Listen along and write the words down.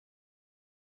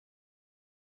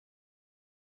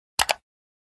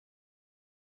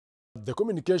The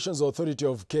Communications Authority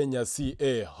of Kenya,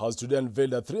 CA, has today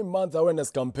unveiled a 3-month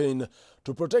awareness campaign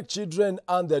to protect children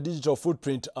and their digital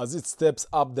footprint as it steps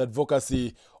up the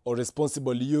advocacy or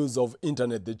responsible use of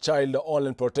internet. The Child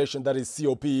Online Protection, that is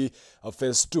COP,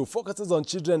 Phase 2, focuses on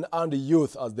children and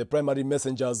youth as the primary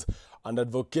messengers and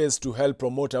advocates to help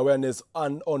promote awareness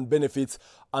and on benefits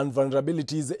and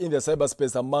vulnerabilities in the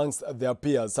cyberspace amongst their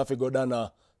peers. Safi Godana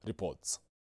reports.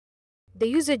 The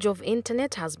usage of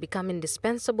internet has become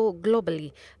indispensable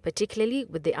globally, particularly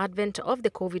with the advent of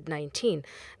the COVID-19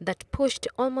 that pushed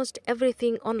almost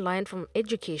everything online, from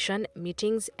education,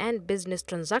 meetings and business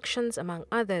transactions, among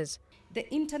others. The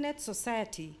Internet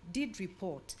Society did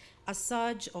report a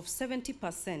surge of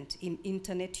 70% in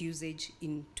internet usage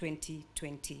in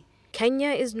 2020. Kenya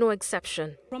is no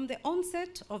exception. From the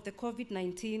onset of the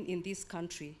COVID-19 in this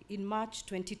country in March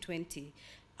 2020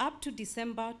 up to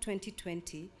December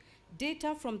 2020,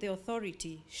 data from the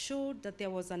authority showed that there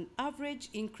was an average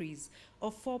increase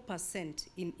of 4%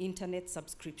 in internet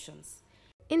subscriptions.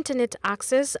 Internet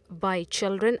access by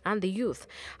children and the youth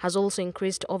has also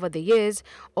increased over the years,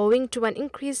 owing to an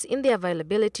increase in the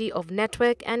availability of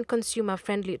network and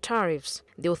consumer-friendly tariffs.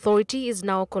 The authority is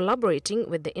now collaborating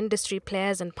with the industry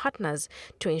players and partners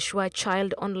to ensure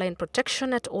child online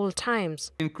protection at all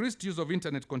times. Increased use of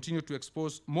internet continues to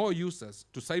expose more users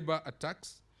to cyber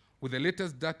attacks, with the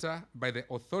latest data by the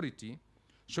authority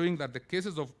showing that the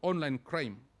cases of online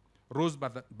crime rose by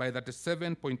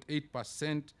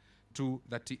 37.8% to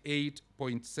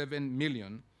 38.7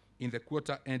 million in the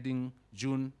quarter ending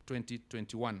June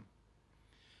 2021.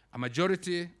 A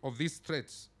majority of these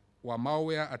threats were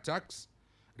malware attacks,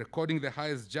 recording the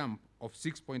highest jump of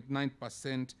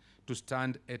 6.9% to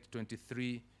stand at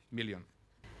 23 million.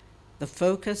 The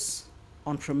focus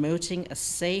on promoting a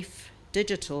safe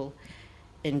digital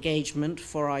engagement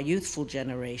for our youthful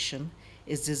generation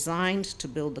is designed to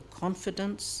build the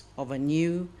confidence of the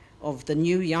new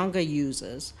younger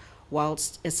users,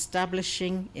 whilst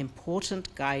establishing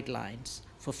important guidelines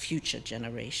for future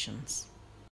generations.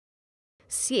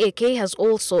 CAK has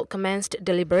also commenced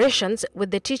deliberations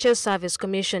with the Teachers Service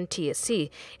Commission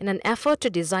TSC in an effort to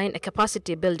design a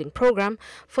capacity building program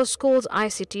for schools'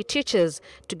 ICT teachers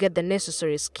to get the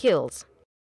necessary skills.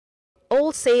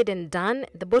 All said and done,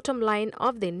 the bottom line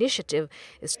of the initiative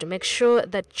is to make sure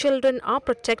that children are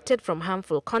protected from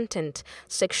harmful content,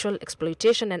 sexual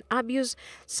exploitation and abuse,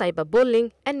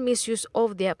 cyberbullying, and misuse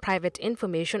of their private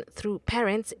information through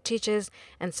parents, teachers,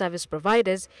 and service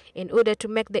providers in order to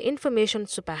make the information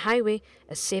superhighway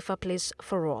a safer place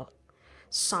for all.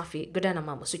 Safi Godana,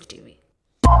 Mama Switch TV.